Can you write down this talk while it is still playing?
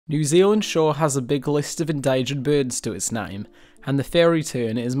New Zealand sure has a big list of endangered birds to its name, and the fairy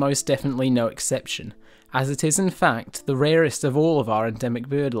tern is most definitely no exception, as it is in fact the rarest of all of our endemic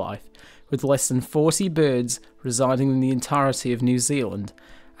bird life, with less than 40 birds residing in the entirety of New Zealand,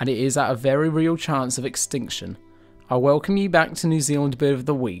 and it is at a very real chance of extinction. I welcome you back to New Zealand Bird of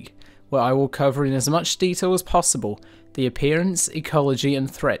the Week, where I will cover in as much detail as possible the appearance, ecology and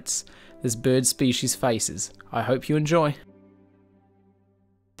threats this bird species faces. I hope you enjoy.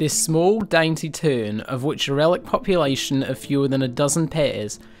 This small, dainty tern, of which a relic population of fewer than a dozen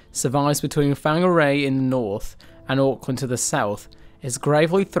pairs survives between Whangarei in the north and Auckland to the south, is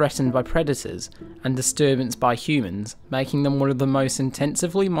gravely threatened by predators and disturbance by humans, making them one of the most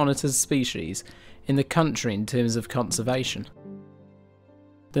intensively monitored species in the country in terms of conservation.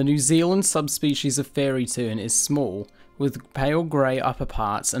 The New Zealand subspecies of fairy tern is small, with pale grey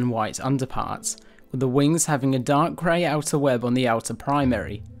upperparts and white underparts, with the wings having a dark grey outer web on the outer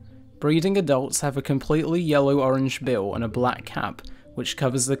primary. Breeding adults have a completely yellow-orange bill and a black cap, which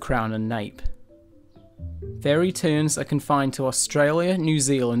covers the crown and nape. Fairy terns are confined to Australia, New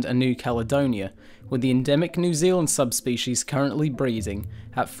Zealand and New Caledonia, with the endemic New Zealand subspecies currently breeding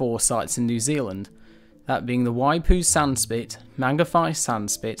at 4 sites in New Zealand, that being the Waipu Sandspit, Mangawhai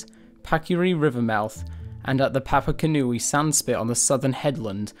Sandspit, Pakiri Rivermouth, and at the Papakanui Sandspit on the southern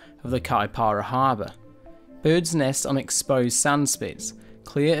headland of the Kaipara Harbour. Birds nest on exposed sandspits,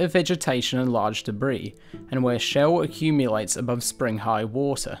 clear of vegetation and large debris, and where shell accumulates above spring-high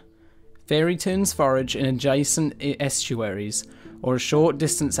water. Fairy terns forage in adjacent estuaries or a short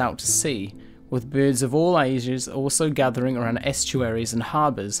distance out to sea, with birds of all ages also gathering around estuaries and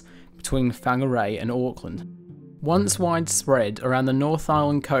harbours between Whangarei and Auckland. Once widespread around the North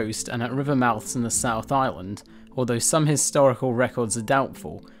Island coast and at river mouths in the South Island, although some historical records are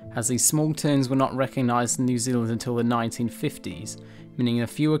doubtful, as these small terns were not recognised in New Zealand until the 1950s, meaning a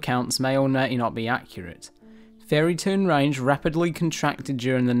few accounts may or may not be accurate. Fairy tern range rapidly contracted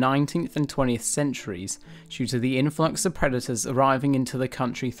during the 19th and 20th centuries due to the influx of predators arriving into the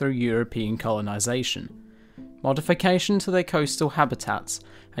country through European colonisation. Modification to their coastal habitats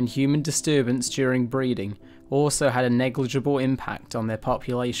and human disturbance during breeding also had a negligible impact on their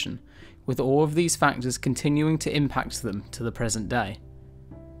population, with all of these factors continuing to impact them to the present day.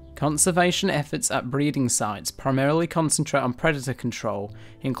 Conservation efforts at breeding sites primarily concentrate on predator control,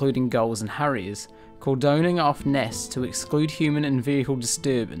 including gulls and harriers, cordoning off nests to exclude human and vehicle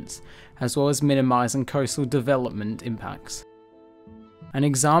disturbance, as well as minimising coastal development impacts. An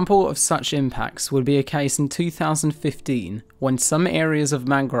example of such impacts would be a case in 2015 when some areas of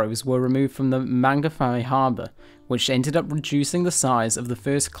mangroves were removed from the Mangawhai Harbour, which ended up reducing the size of the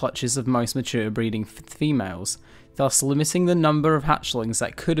first clutches of most mature breeding females, thus limiting the number of hatchlings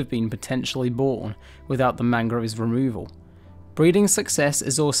that could have been potentially born without the mangroves removal. Breeding success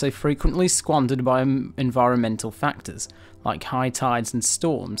is also frequently squandered by environmental factors, like high tides and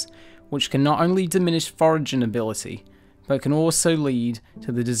storms, which can not only diminish foraging ability, but can also lead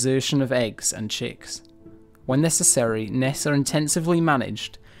to the desertion of eggs and chicks. When necessary, nests are intensively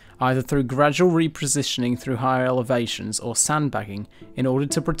managed, either through gradual repositioning through higher elevations or sandbagging in order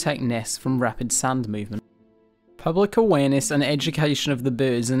to protect nests from rapid sand movement. Public awareness and education of the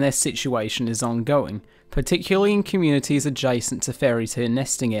birds and their situation is ongoing, particularly in communities adjacent to fairy tern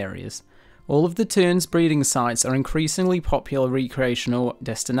nesting areas. All of the terns' breeding sites are increasingly popular recreational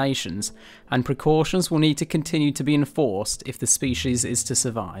destinations, and precautions will need to continue to be enforced if the species is to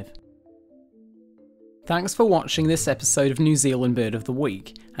survive. Thanks for watching this episode of New Zealand Bird of the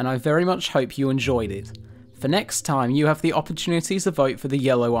Week, and I very much hope you enjoyed it. For next time, you have the opportunity to vote for the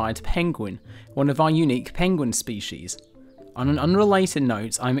yellow-eyed penguin, one of our unique penguin species. On an unrelated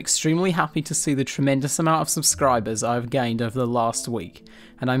note, I'm extremely happy to see the tremendous amount of subscribers I have gained over the last week,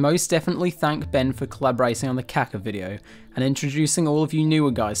 and I most definitely thank Ben for collaborating on the Kaka video and introducing all of you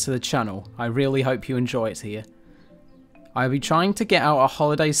newer guys to the channel. I really hope you enjoy it here. I'll be trying to get out a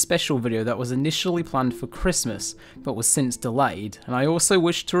holiday special video that was initially planned for Christmas, but was since delayed, and I also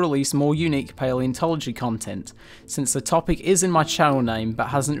wish to release more unique paleontology content, since the topic is in my channel name but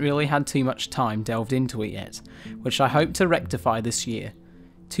hasn't really had too much time delved into it yet, which I hope to rectify this year.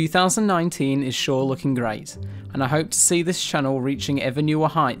 2019 is sure looking great, and I hope to see this channel reaching ever newer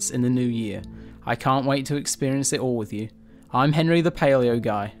heights in the new year. I can't wait to experience it all with you. I'm Henry the Paleo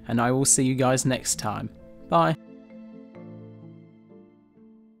Guy, and I will see you guys next time. Bye.